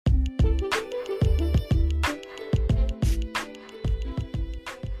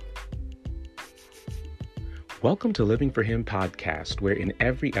Welcome to Living for Him podcast, where in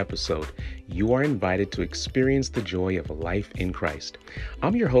every episode, you are invited to experience the joy of a life in Christ.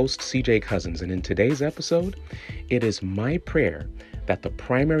 I'm your host, CJ Cousins, and in today's episode, it is my prayer that the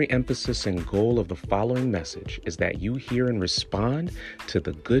primary emphasis and goal of the following message is that you hear and respond to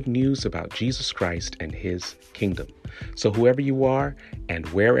the good news about Jesus Christ and His kingdom. So whoever you are and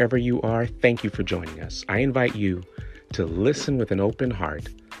wherever you are, thank you for joining us. I invite you to listen with an open heart,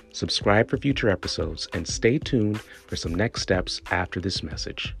 subscribe for future episodes, and stay tuned for some next steps after this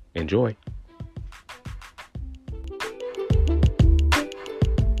message. Enjoy.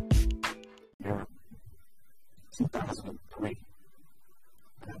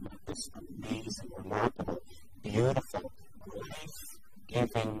 This amazing, remarkable, beautiful,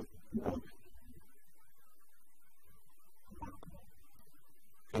 life-giving woman.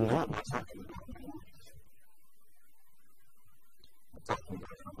 And no, I'm not talking about my life. I'm talking about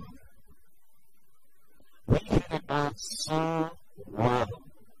her mother. We hit it off so well.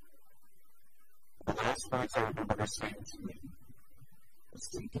 The last words I remember her saying to me was,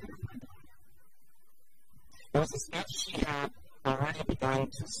 "Take care of my daughter." It was as if she had already begun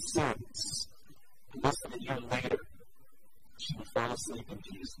to sense, less than a year later, she would fall asleep in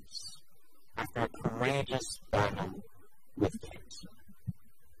Jesus after a courageous battle with cancer.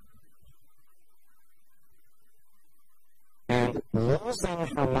 And losing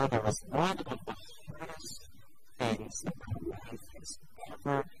her mother was one of the hardest things that my life has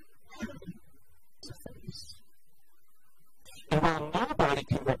ever had to face. And while nobody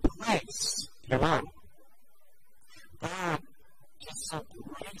can replace your mom, God just so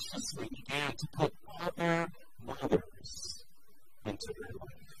graciously began to put other mothers into your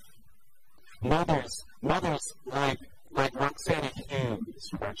life. Mothers like Roxana Hughes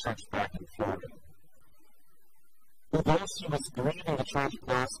from our church back in Florida, who, though she was grieving the tragic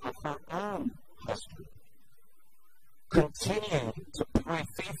loss of her own husband, continued to pray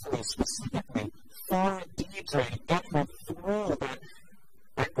faithfully, specifically for Deidre, to get her through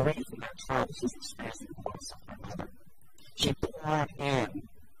that grief and that trial that she's experiencing the loss of her mother. She poured in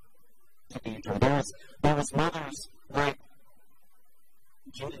to Deidre. There was mothers like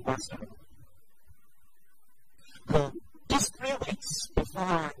Judy Wester, who just 3 weeks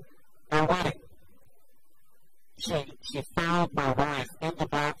before our wedding, she found my wife in the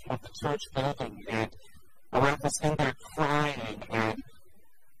bathroom of the church building, and my wife was in there crying, and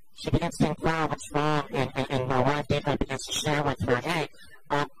she began saying, "Wow, what's wrong?" And my wife Deidre begins to share with her, "Hey,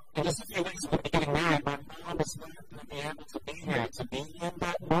 in just a few weeks we're going to be getting married. My mom is not going to be able to be here, to be in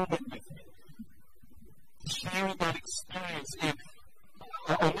that moment with me." Sharing that experience. And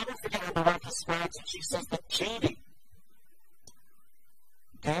I'll never forget how my wife describes it. She says that Judy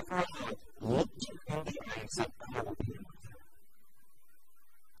never had looked her in the eye and said, "I will be here with her.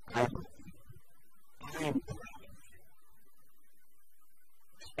 I love you. I am proud of you."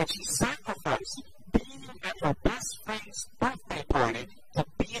 And she sacrificed being at her best friend's birthday party to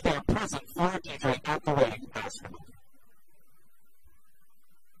be there present for Deidre at the wedding as her mother.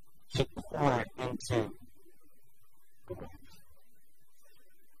 She poured into the wife.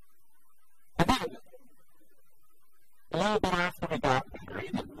 And then, a little bit after we got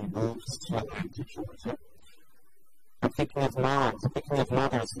married and we moved to Atlanta, Georgia, I'm thinking of moms, I'm thinking of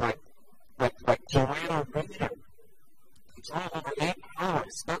mothers like Joanna Reeder, who drove over 8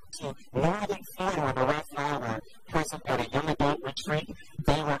 hours up to northern Florida when my wife and I were present at a young adult retreat.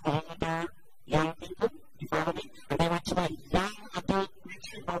 They were older young people, you follow me? And they went to a young adult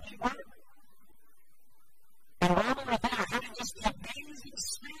retreat where we were. And while we were there, having just the amazing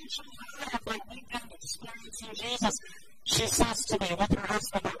spiritual high of like we've been experiencing Jesus, she says to me, with her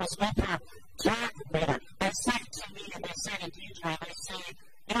husband that was with her, "Jack Reeder," they say to me and they say to Deidre, they say,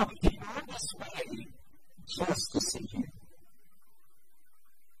 "We came all this way just to see you."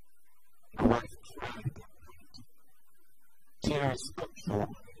 My wife cried that night. Tears of joy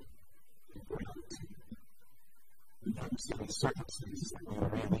and gratitude. Those are the circumstances that we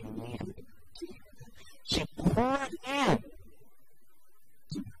really needed. She poured in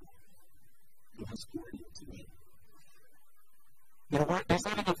to me. He has poured into me. You know what? There's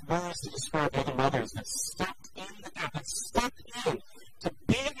not enough words to describe other mothers that stepped in the gap, that stepped in to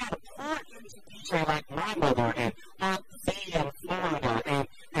be able to pour into Deidre like my mother and Aunt V in Florida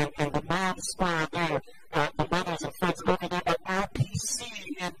and the mom squad there, the mothers and friends over there at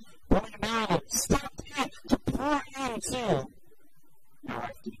RPC and William Allen stepped in to pour into my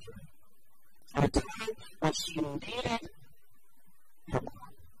wife Deidre at a time when she needed her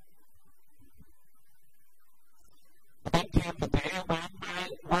mom. But then came the day when my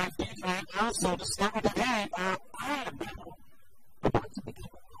wife Deidre also discovered that, hey, I am now about to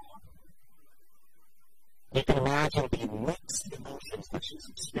become a mom. You can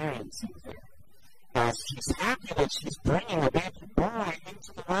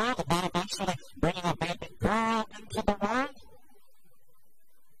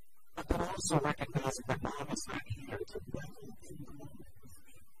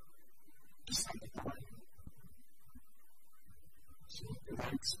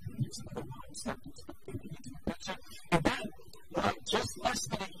that experience of the non-acceptance of the picture. And then, just less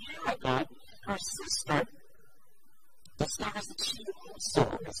than a year ago, her sister discovers that she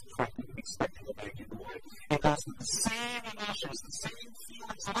also is pregnant and expecting a baby boy. And goes through the same emotions, the same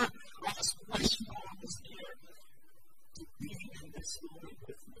feelings, and I just wish God was here to be in this moment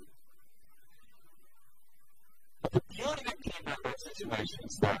with me. But the beauty that came out of that situation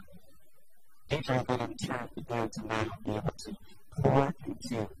is that Adrian then in turn began to now be able to pour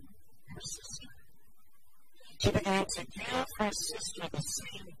into her sister. She began to give her sister the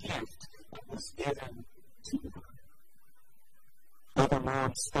same gift that was given to her. Other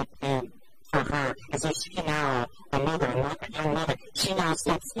moms stepped in for her as if she now, a young mother, she now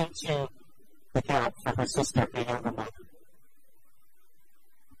steps into the gap for her sister, a younger mother.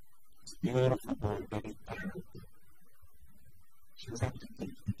 It's beautiful boy, baby Barrett. She was able to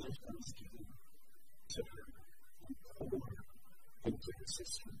give the gift that was given to her and pour into her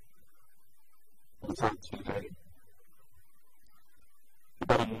sister. We'll talk today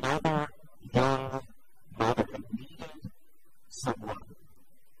about another young mother who needed someone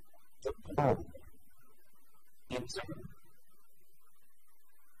to pour into her.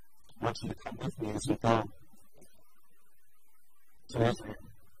 I want you to come with me as we go to Israel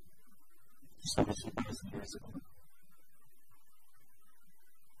over 2,000 years ago.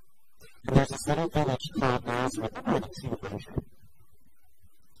 And there's this little village called Nazareth, more than 200.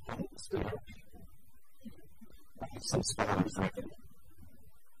 Some scholars reckon.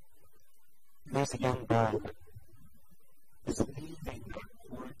 There's a young girl that is leaving that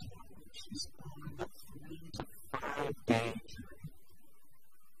quarantine. She's on a 3 to 5 day journey.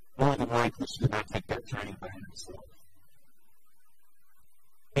 More than likely, she did not take that journey by herself.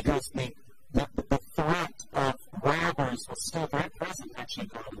 Because the threat of robbers was still very present when she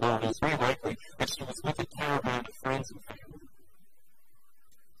got alone. It was very likely that she was with a caravan of friends and family.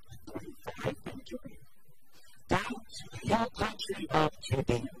 A 3 to 5 day journey down to the hill country of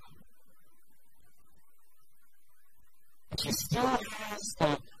Judea. And she still has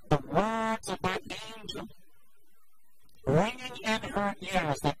the words of that angel ringing in her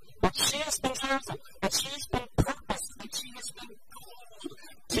ears that she has been chosen, that she's been purposed, that she has been called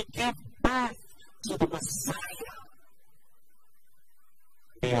to give birth to the Messiah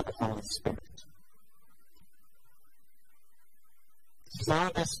via the Holy Spirit. She's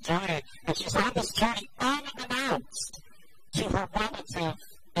on this journey, and she's on this journey unannounced to her relative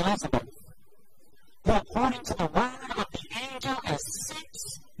Elizabeth, who, according to the word of the angel, is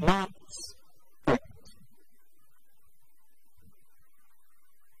 6 months pregnant.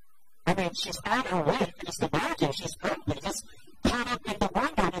 I mean, she's on her way. You just imagine she's probably just caught up in the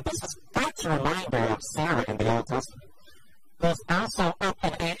wonder. I mean, that's a reminder of Sarah in the Old Testament, who's also up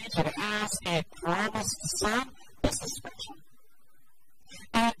in age and has a promised son. This is special.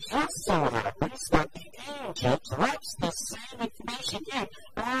 And just so happens that the angel drops the same information in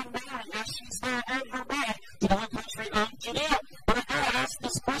on Mary as she's there on her way to the country of Judea. But I gotta ask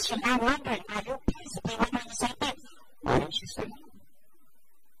this question. I'm wondering, are you basically wondering the same thing? Why didn't you say that?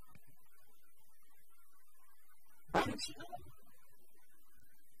 Why didn't you know?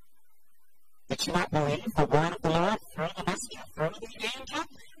 Did you not believe the word of the Lord through the messenger, through the angel?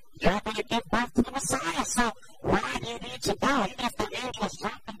 You're going to give birth to the Messiah, so why do you need to go? Even if the angel is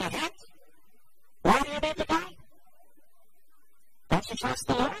dropping the head, why do you need to go? Don't you trust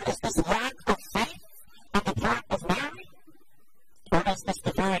the Lord? Is this lack of faith on the part of Mary? Or is this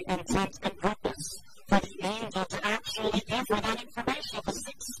the very intent and purpose for the angel to actually give her that information for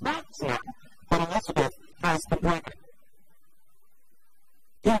 6 months now that Elizabeth has been pregnant?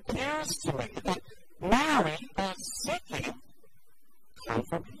 It appears to me that Mary is seeking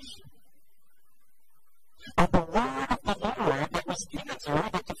confirmation of the word of the Lord that was given to her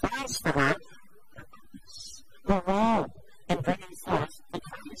that defines for her her role in bringing forth the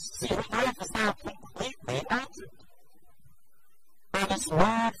Christ. See, her life is now completely altered by this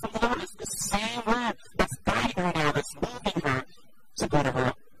word from the Lord. It's the same word that's guiding her now, that's moving her to go to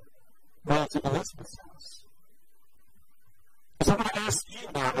her relative Elizabeth's house. So I'm going to ask you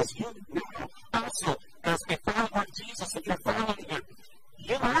now, as you now also, as a follower of Jesus, if you're following him,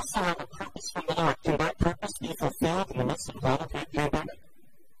 you also have a purpose from the Lord. Can that purpose be fulfilled in the midst of all of that pandemic?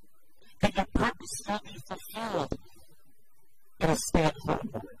 Can your purpose still be fulfilled in a stay-at-home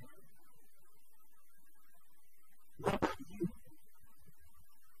world? What about you?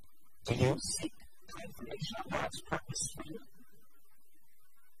 Do you seek confirmation of God's purpose for you?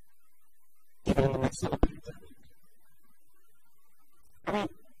 Even in the midst of a pandemic? I mean,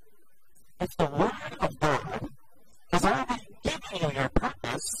 if the Word of God has already given you your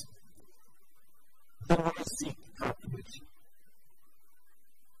purpose, then why seek confirmation?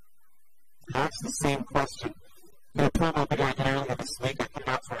 ask the same question. The promo we got earlier this week, I put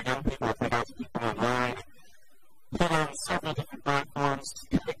out for young people, I put out for people online, put on several different platforms to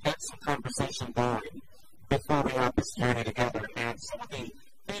kind of get some conversation going before we have this journey together. And some of the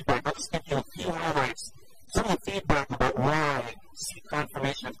feedback, I'll just give you a few highlights. Some of the feedback about why seek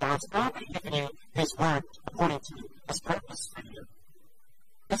confirmation of God's already given you His Word according to His purpose for you.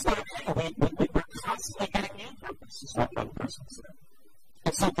 It's not okay. We're constantly getting new purpose, is what one person said.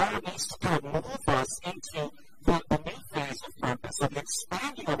 And so God needs to kind of move us into the new phase of purpose, of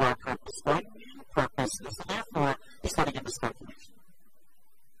expanding of our purpose, our new purpose, and so therefore He's going to give us confirmation.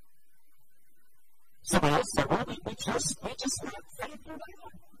 Somebody else said, well, we just have faith in God.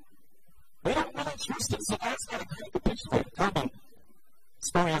 We don't really trust it, so God's got to capitulate, come and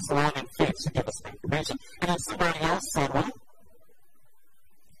spur us along in faith to give us confirmation. And then somebody else said, well,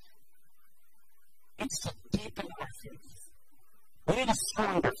 it's to deepen our faith. We need a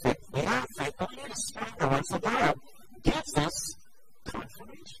stronger faith. We have faith, but we need a stronger one. So God gives us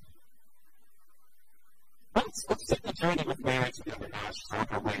confirmation. Let's take the journey with Mary together now. She's on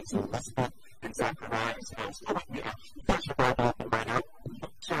her way to Elizabeth and Zachariah's house. Come with me now. You've got your Bible open by now.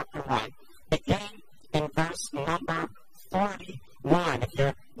 Chapter 1. Beginning in verse number 41. If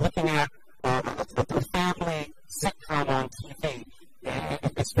you're looking at the family sitcom on TV,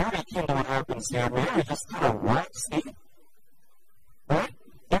 it's very akin to what happens here. Mary just kind of walks in. Right?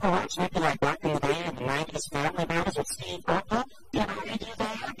 You ever watch maybe like back in the day in the 90s Family Matters with Steve Urkel? You know how they do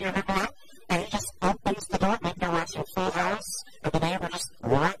that? Do you remember that? And he just opens the door. Maybe you're watching Full House, and the neighbor just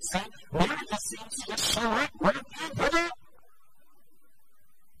walks in. Mary just seems to just show up. What?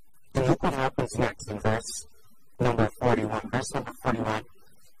 And look what happens next in verse number 41. Verse number 41.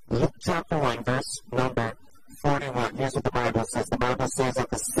 Luke chapter 1, verse number 41. Here's what the Bible says. The Bible says, at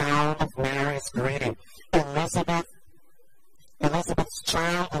the sound of Mary's greeting, Elizabeth's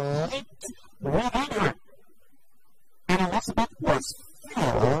child leaped within her. And Elizabeth was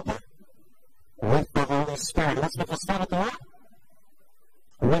filled with the Holy Spirit. Elizabeth was filled with what?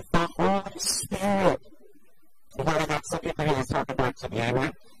 With the Holy Spirit. You know, I got some people here talking about today,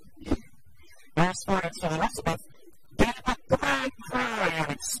 amen? Verse 42, Elizabeth gave a glad cry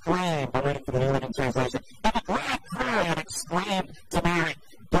and exclaimed, I'm reading from the New Living Translation, gave a glad cry and exclaimed to Mary,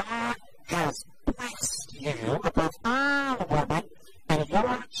 God has blessed you above all women, and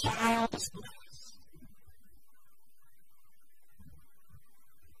your child is blessed.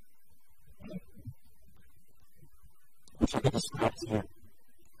 Which I can describe to you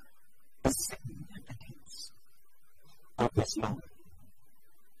the significance of this moment.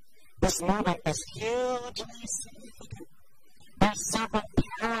 This moment is hugely significant. There's several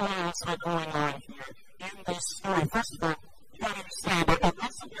parallels that are going on here in this story. First of all, you got to understand that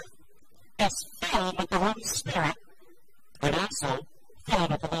Elizabeth is filled with the Holy Spirit and also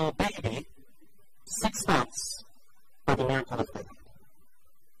filled with a little baby 6 months of the miracle of faith.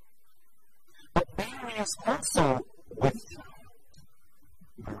 But Mary is also with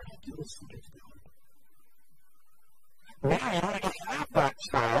miraculously. Mary, in order to have that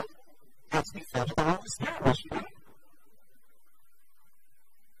child, has to be filled with the Holy Spirit, right?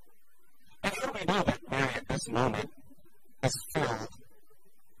 And how do we know that Mary at this moment is filled,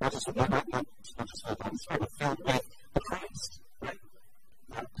 not just with the Holy Spirit, but filled with the Christ, right?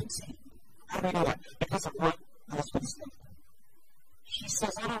 How do we know that? Because of what Elizabeth said. She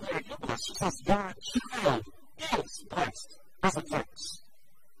says, I don't hear you blessed. She says, your child is blessed. Present tense.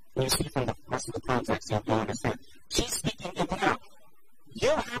 And you see from the rest of the context, you'll understand. She's speaking in the now. You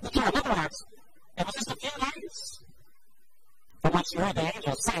have the child. In other words, it was just a few days from which you heard the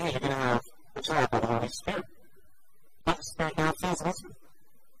angel say, you're going to have a child by the Holy Spirit. But the Spirit now fills Elizabeth.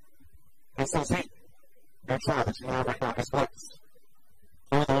 And says, hey, your child that you have right now is blessed.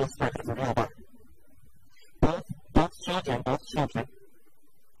 Only the Holy Spirit can reveal that. Both children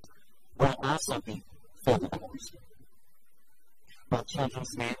will also be filled with the Holy Spirit. Both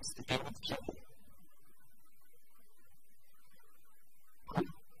children's names begin with J.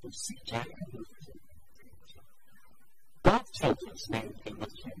 Both children's names begin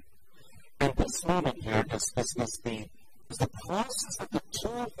with J. And this moment here is the closest that the two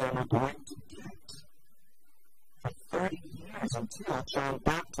of them are going to get for 30 years until John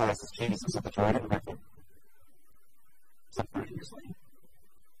baptizes Jesus at the Jordan River. So 30 years later.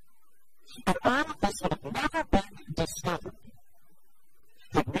 And all of this would have never been discovered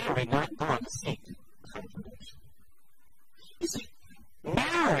had Mary not gone to seek confirmation. You see,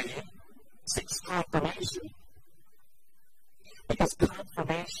 Mary seeks confirmation because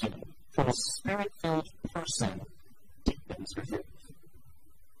confirmation from a Spirit-filled person deepens her faith.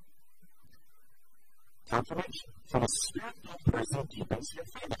 Confirmation from a Spirit-filled person deepens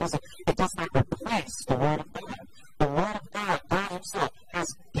deepens your faith. It does not replace the Word of God. The Word of God, God Himself,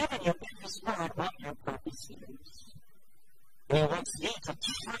 has given you in His Word what your purpose is. And He wants you to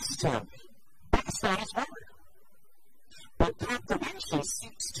trust Him based on His Word. But confirmation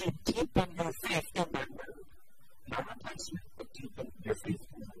seeks to deepen your faith in that Word. Not replacement, but deepen your faith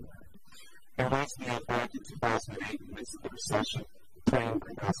in that Word. It reminds me of back in 2008, in the midst of the recession, praying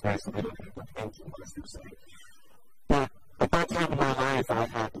for God's grace and little people came to us and saying, but at that time in my life, I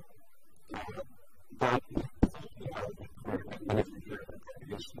had God completely out of the prayer. And many of you hear about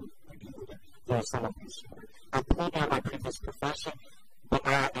that issue. There are some of these. I pulled out my previous profession, but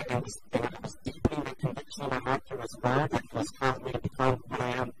I was deepening the conviction in my heart through His Word that was causing me to become what I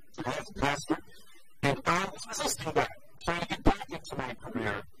am today as a pastor. And I was resisting that, trying to get back into my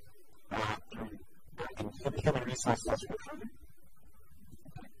career in human resources recruiting.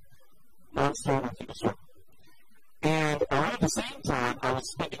 And at the same time, I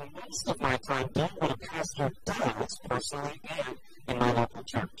was spending most of my time doing what a pastor does personally and in my local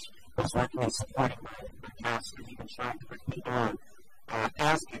church. I was working and supporting my pastor, even trying to bring me on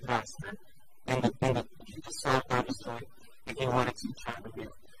as a pastor. And he decided I was doing, and he wanted some time with me.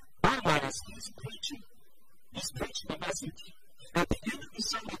 Bottom line is, he's preaching. He's preaching the message. At the end of the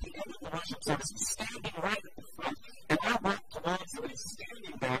sermon, at the end of the worship service, he's standing right at the front. And I walked towards him, and he's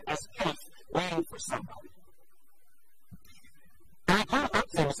standing there as if waiting for somebody. And I go up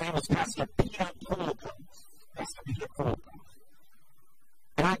to him, his name was Pastor Peter Poolcove. Pastor Peter Poolcove.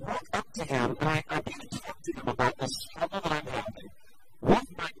 And I walk up to him, and I begin to talk to him about the struggle that I'm having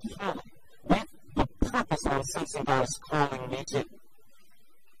with my calling, with the purpose that I'm sensing God is calling me to.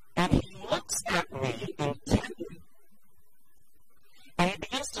 And he looks at me intently. And he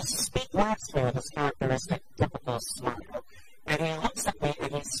begins to speak words to me with his characteristic, typical smile. And he looks at me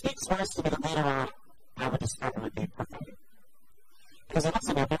and he speaks words to me that later on I would discover would be prophetic. Because he looks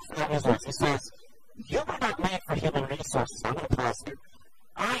at me and his words. He says, you were not made for human resources. I'm a pastor.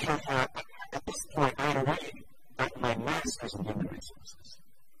 I have had, at this point, I had already gotten my master's in human resources.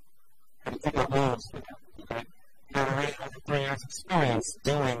 And I took out loans for that, okay? I had already over 3 years experience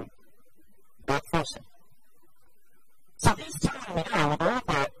doing that function. So he's telling me now, with all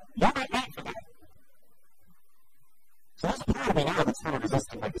that, you're not made for that. So there's a part of me now that's kind of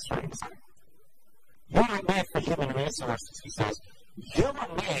resisting what he's trying to say. You're not made for human resources, he says. You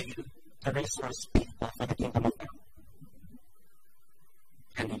were made to resource people for the kingdom of God.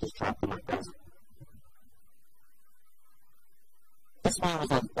 And he just dropped them like that. This man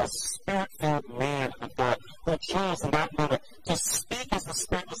was a spirit-filled man of God who chose in that moment to speak as the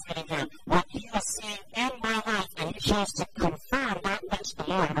Spirit was leading him what he was seeing in my life, and he chose to confirm that which the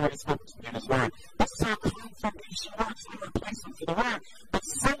Lord had already spoken to me in his word. This is how confirmation works. We replace it for the word, but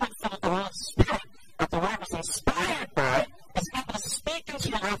someone filled with the Holy Spirit that the word was inspired by is able to speak into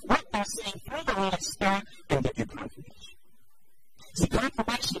your life what they're seeing through the Holy Spirit and give you confirmation. See,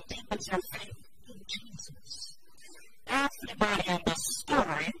 confirmation deepens your faith in Jesus. Everybody in this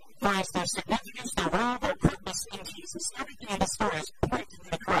story finds their significance, their role, their purpose in Jesus. Everything in this story is pointing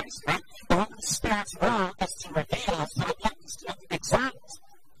to Christ, right? The Holy Spirit's role is to reveal, to exalt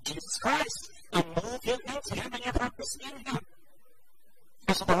Jesus Christ and move you into Him and your purpose in Him.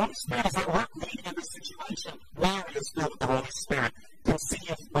 And so the Holy Spirit is at work leading in this situation. Mary is filled with the Holy Spirit,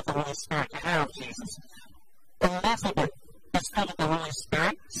 conceived with the Holy Spirit, the hair of Jesus. Elizabeth is filled with the Holy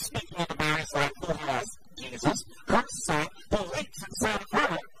Spirit, speaking into Mary's life, who has Jesus. Her son, who lives inside of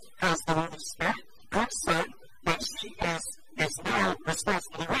her, has the Holy Spirit. Her son, that she is now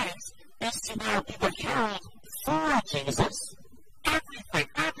responsible to raise, is to now be the herald for Jesus.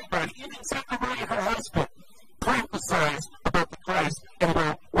 Everybody, even Zechariah, her husband, prophesies about the Christ and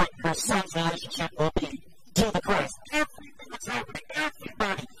about what her son's relationship will be to the Christ. Everything that's happening,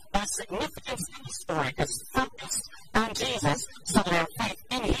 everybody, the significance in the story is focused on Jesus so that our faith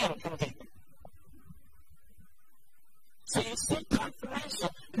in Him can deepen. So you seek confirmation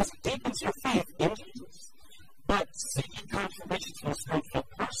because it deepens your faith in Jesus. But seeking confirmation from a spiritual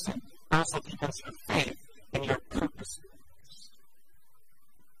person also deepens your faith in your purpose.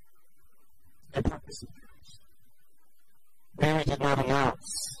 Your purpose in Christ. Mary did not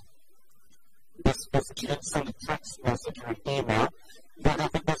announce this. She didn't send a text message or an email. But I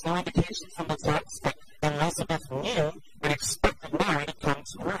think there's no indication from the text that Elizabeth knew and expected Mary to come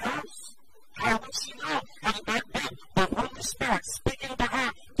to her house. How would she know? Had it not been the Holy Spirit speaking to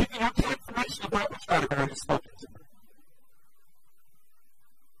her, giving her confirmation about what God had already spoken to her?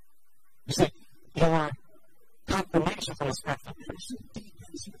 You see, your confirmation from a spiritual person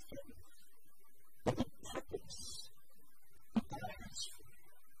deepens your faith. But the purpose of God is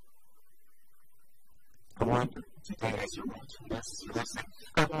I wonder today as you're watching this, as you're listening,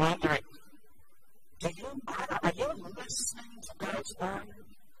 I'm wondering, are you listening to God's word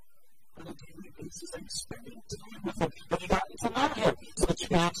on a daily basis? Are you spending time with Him? Have you gotten to know Him so that you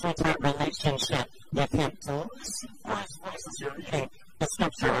can actually have a relationship with Him? To listen for His voice as you're reading the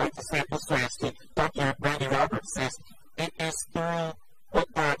scripture. I like to say this last week. Dr. Randy Roberts says, it is through what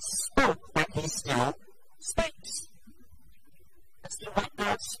God spoke that He still speaks. It's through what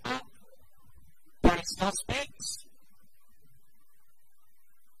God spoke that He still speaks.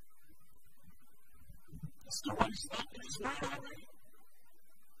 It's through what He spoke that He's not already.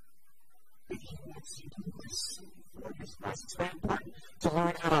 But He wants you to listen for His voice. It's very important to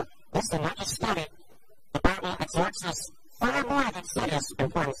learn how to listen, not just study. The Bible exhorts us far more than study is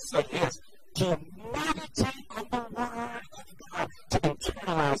important to study is to meditate on the Word of God, to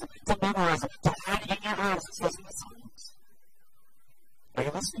internalize it, to memorize it, to hide it in your heart, as it says in the Psalms. Are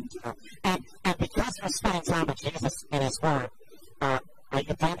you listening to Him? And because we're spending time with Jesus in His Word, are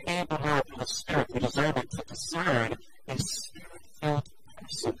you then able now through the Spirit, through discernment, to discern a Spirit-filled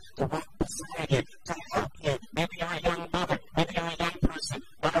person to walk beside you, to help you? Maybe you're a young mother, maybe you're a young person.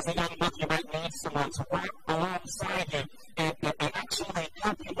 Well, as a young mother, you might need someone to walk alongside you and actually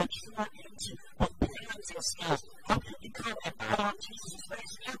help you mature into what parenting skills, help you become a follower of Jesus,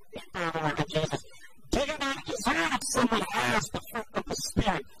 raise you up a follower of Jesus. Do you not desire that someone has the fruit of the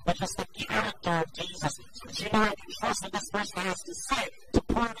Spirit, which is the character of Jesus, so that you know I can trust what this person has to say to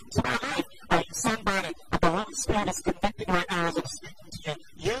pour it into my life? Are you somebody that the Holy Spirit is convicting right now as I'm speaking to you?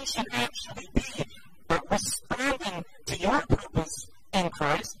 You should actually be responding to your purpose in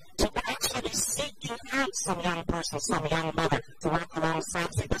Christ, to actually be seeking out some young person, some young mother to walk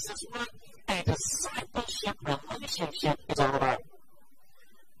alongside. See, this is what a discipleship relationship is all about.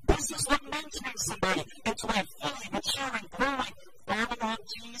 This is what mentoring somebody into a fully maturing, growing follower of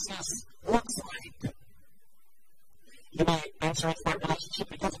Jesus looks like. You may enter into that relationship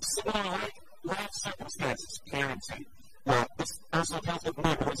because of similar life circumstances, parenting. Well, this also applies with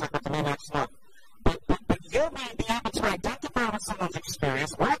men, but we'll talk about the men next month. But you may be able to identify with someone's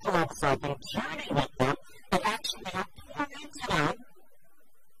experience, work alongside them, journey with them, and actually help pour into them.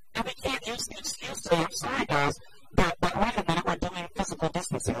 And we can't use the excuse to, I'm sorry guys, but wait a minute, we're doing physical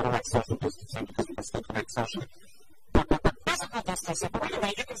distancing. I don't like social distancing because we can still connect socially. But physical distancing, but wait a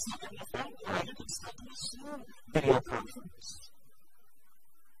minute, you can still do your phone call, you can still do a Zoom video conference.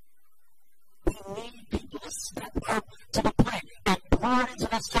 We need people to step up to the plate and pour into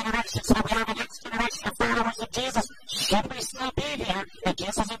this generation so we have the next generation of followers of Jesus. Should we still be here and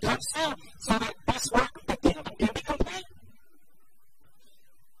Jesus will come soon so that this work of the kingdom can be complete?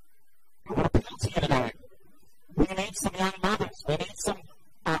 I want to appeal to you today. We need some young mothers. We need some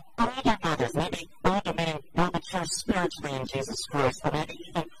older mothers. Maybe older meaning more mature spiritually in Jesus Christ, or maybe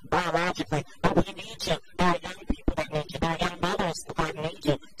even biologically. But we need you. There are young people that need you. There are young mothers that need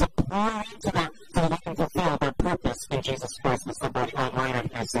you to pour into them so they can fulfill their purpose in Jesus Christ. With somebody online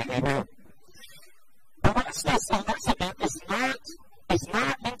and say amen. But what's this? Elizabeth is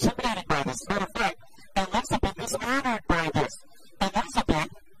not intimidated by this. Matter of fact, Elizabeth is honored by this. Elizabeth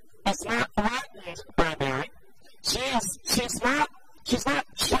is not threatened by Mary. She's not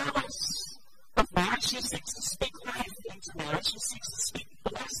jealous of Mary. She seeks to speak life into Mary. She seeks to speak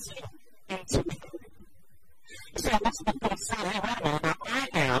blessing into Mary. You see, Elizabeth could have said, hey, wait a minute, now I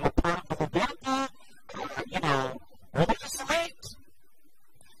am a part of the Levitical, religious elite.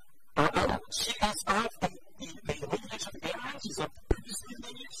 She is of the lineage of Aaron. She's of the priestly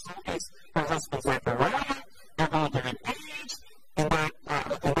lineage. So is her husband Zechariah. They're older in age. In that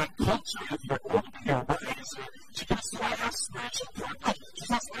culture, if you're older, you're wiser. She could have said, I have spiritual privilege. She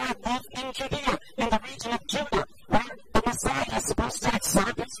says, I live in Judea, in the region of Judah, where the Messiah is supposed to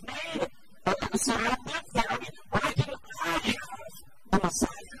accept its name. So I live there. Why didn't I have the Messiah?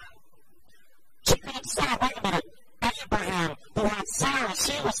 She could have said, wait a minute, Abraham, who had Sarah,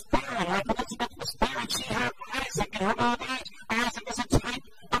 she was barren, like Elizabeth was barren. She had Isaac in her old age. Isaac is a type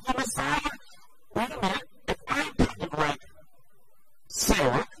of the Messiah. Wait a minute, if I'm talking like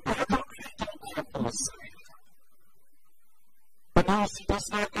Sarah, how come I don't have the Messiah? But no, she does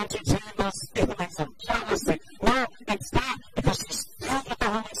not entertain those feelings of jealousy. No, instead, because she's filled with the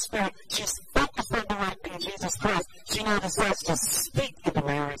Holy Spirit, she's focused on the right in Jesus Christ. She now decides to speak into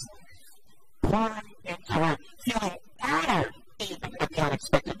Mary's, pouring into her, feeling honored even at the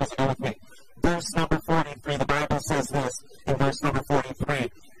unexpected. Listen with me. Verse number 43, the Bible says this in verse number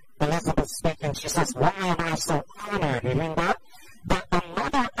 43. Elizabeth speaking, she says, why am I so honored? You hear that? That the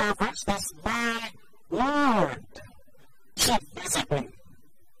mother of which this my Lord should visit me.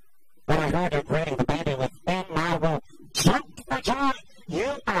 When I heard her greeting the baby within my womb, jumped for joy.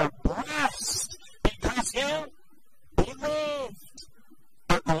 You are blessed because you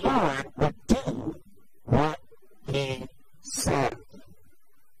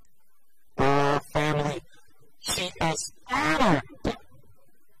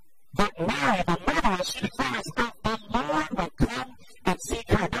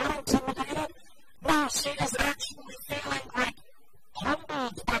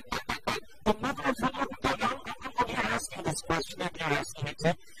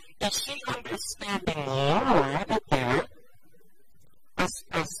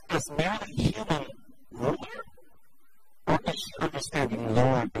merely human ruler? Or does she understand the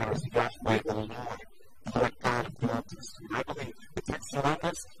Lord as Yahweh, the Lord, the Lord God of the Old Testament? I believe the text around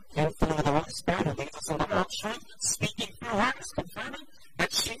us, him filling with the Holy Spirit, who leads us into all truth, speaking through her, is confirming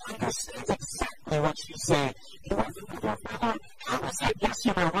that she understands exactly what she's saying. You are the mother of my Lord. How is that? Yes,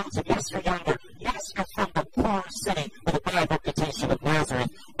 you're my relative. Yes, you're younger. Yes, you're from the poor city with a bad reputation of Nazareth.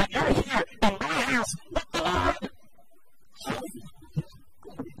 But you're here in my house with the Lord. I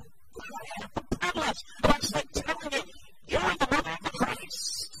have the privilege of actually telling you, you're the mother of the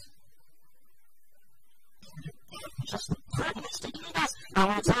Christ. Just the privilege to do this. I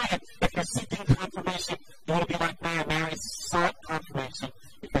want to tell you, if you're seeking confirmation, you want to be like Mary. Mary sought confirmation,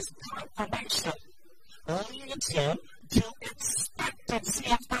 because confirmation leads you to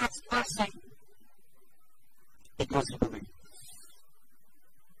expectancy of God's blessing. Because you believe.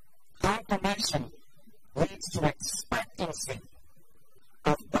 Confirmation leads to expectancy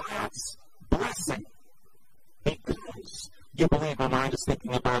of God's blessing. Because you believe. My mind is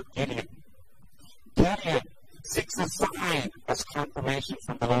thinking about Gideon. Gideon seeks a sign as confirmation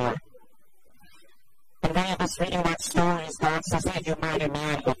from the Lord. And many of us reading that story, God says, hey, you mighty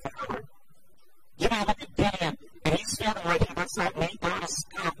man of valor. You know, look at Gideon, and he's feeling like, hey, that's not me. God is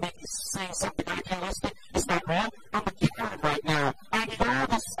maybe saying something idealistic. It's not real. I'm a coward right now. I need all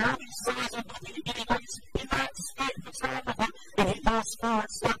these signs of nothing. He lacks faith. What's wrong with him? And he goes forward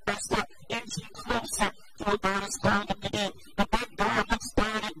step by step, inching closer to what God has called him to do. But then God looks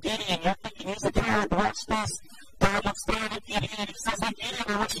down at Gideon. You're thinking he's a coward. Watch this. God looks down at Gideon and he says, hey, Gideon,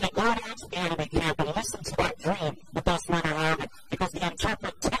 I want you to go down to the enemy camp and listen to that dream that those men are having. Because the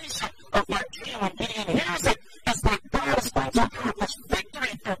interpretation of that dream when Gideon hears it is that God is going to accomplish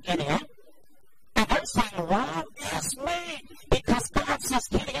victory through Gideon. And they're saying, woe is me. Because God says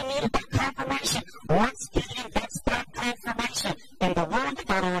Gideon needed that confirmation. Once Gideon gets that confirmation in the word that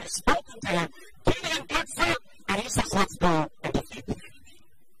God already spoken to him, Gideon gets it and he says, let's go and defeat the enemy.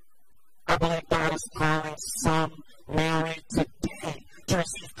 I believe God is calling some Mary today to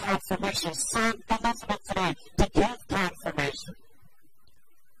receive confirmation, some Elizabeth today to give confirmation.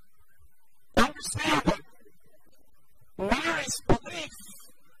 Understand that Mary's belief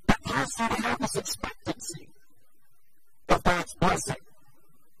that caused her to have this expectancy of God's blessing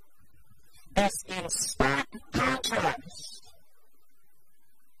is in stark contrast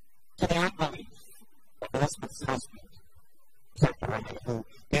to the unbelief of Elizabeth's husband, Zechariah, who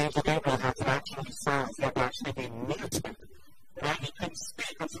the angel Gabriel had to actually saw he had to actually be muted. Right? He couldn't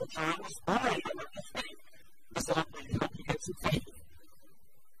speak until John was born. I love the faith. I said, I hope you get some faith.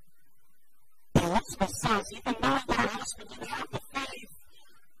 But Elizabeth says, even knowing that her husband didn't have the faith,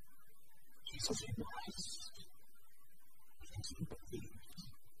 Jesus was.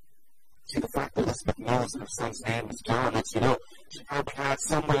 See, the fact that Elizabeth knows her son's name is John lets you know she probably had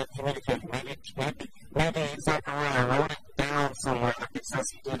some way of communicating. Maybe Zechariah wrote it down somewhere, like it says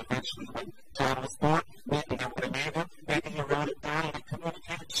he did eventually when John was born. Maybe that would have made him. Maybe he wrote it down and it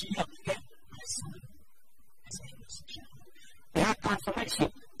communicated to you. Hey, my son, his name is John. They had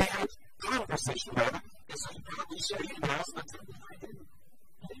confirmation. They had conversation, rather. They said, I'm probably sure he knows what's in the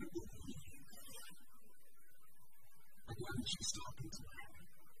And when she's talking to her,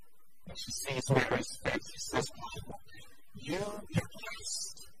 and she sees Mary's face, she says, oh, you're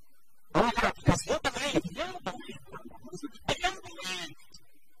blessed. Oh, yeah, because you believe. And you believe.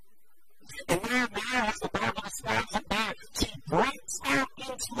 And now Mary, as the Bible describes it there, she breaks out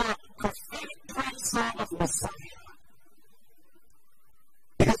into a prophetic praise song of Messiah.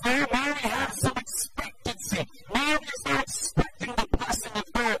 Because now Mary has some expectancy. Mary is not expecting the blessing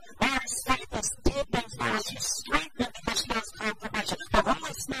of God. Mary's faith is deepened now. She's strengthened because she has confirmation. The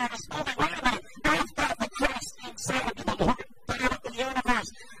Holy Spirit is moving. Wait a minute. I've got the Christ inside of me, the Lord God of the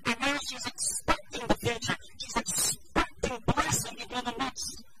universe. And now she's expecting the future. She's expecting blessing in the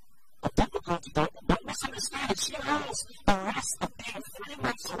midst of difficulty. Don't misunderstand it. She knows the rest of being 3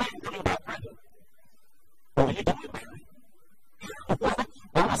 months away from coming back pregnant. What are you doing, Mary?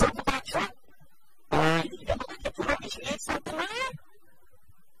 What was up with that trip? You don't like the party. She ate something, man?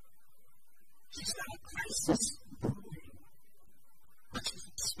 She's got a crisis. But she's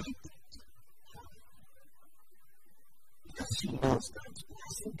expecting it. Because she knows God's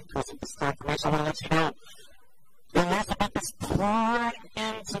blessing. Because of this confirmation, I want to let you know. Elizabeth is poured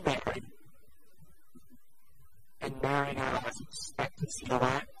into Mary. And Mary now has expectancy. You know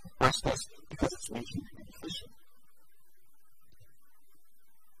why? Watch this. Because it's making her beneficial.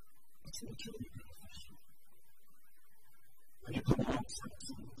 It's making her beneficial. When you put out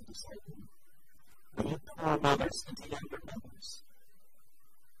something into the cycle, when you pour mothers into younger mothers,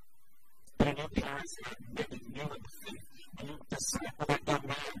 and your parents have maybe new in the faith, and you disciple that young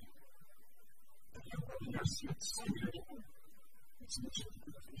man, centered its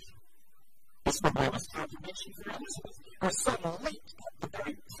motivation. This provides confirmation for Elizabeth. Her son leaped at the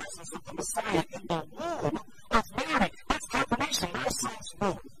very presence of the Messiah in the womb of Mary. That's confirmation. Our son's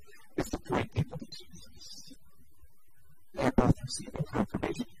womb is to point people to Jesus. They are both receiving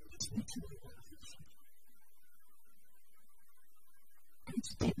confirmation. It's mutual gratification. And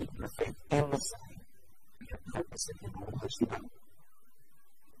it's deepening your faith in Messiah and your purpose in Him all lives well.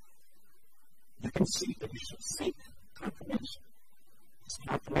 You can see that you should seek confirmation. It's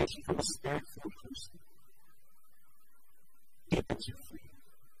confirmation from a spirit-filled person. Deepens your faith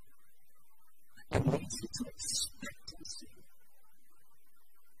and leads you to expectancy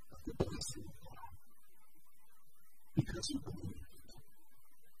of the blessing of God because you believe it.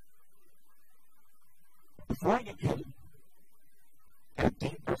 Before you can get a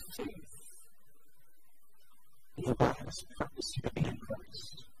deeper faith, your God has purposed you to be in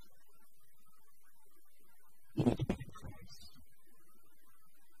Christ. You need to be in Christ.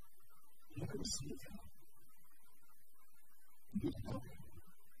 You need to receive Him. You need to know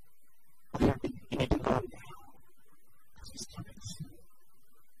Him. You need to know Him now, because He's coming soon.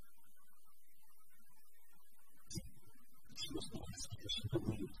 Choose the last because you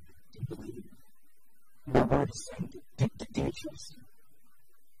believe. To believe. The Word is saying, do you trust Him?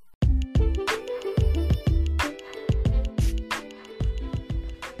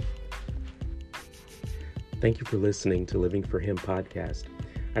 Thank you for listening to Living for Him podcast.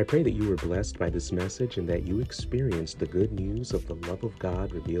 I pray that you were blessed by this message and that you experienced the good news of the love of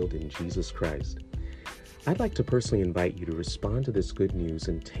God revealed in Jesus Christ. I'd like to personally invite you to respond to this good news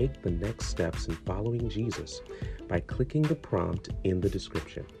and take the next steps in following Jesus by clicking the prompt in the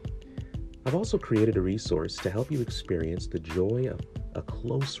description. I've also created a resource to help you experience the joy of a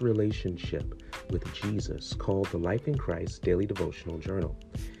close relationship with Jesus called the Life in Christ Daily Devotional Journal.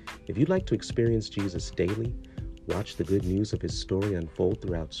 If you'd like to experience Jesus daily, watch the good news of His story unfold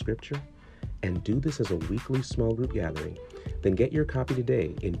throughout Scripture, and do this as a weekly small group gathering, then get your copy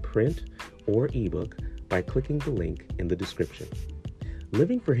today in print or ebook by clicking the link in the description.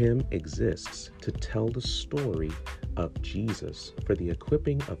 Living for Him exists to tell the story of Jesus for the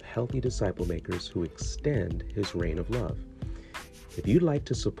equipping of healthy disciple makers who extend His reign of love. If you'd like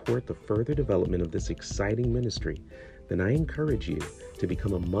to support the further development of this exciting ministry, then I encourage you to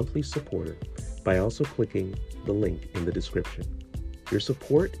become a monthly supporter by also clicking the link in the description. Your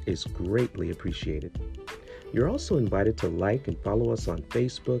support is greatly appreciated. You're also invited to like and follow us on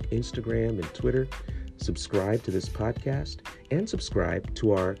Facebook, Instagram, and Twitter, subscribe to this podcast, and subscribe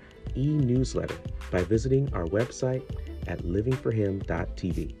to our e-newsletter by visiting our website at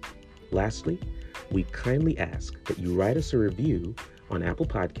livingforhim.tv. Lastly, we kindly ask that you write us a review on Apple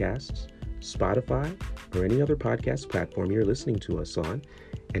Podcasts, Spotify, or any other podcast platform you're listening to us on,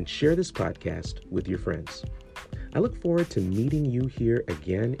 and share this podcast with your friends. I look forward to meeting you here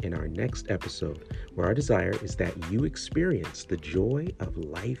again in our next episode, where our desire is that you experience the joy of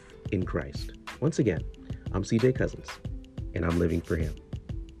life in Christ. Once again, I'm CJ Cousins, and I'm living for Him.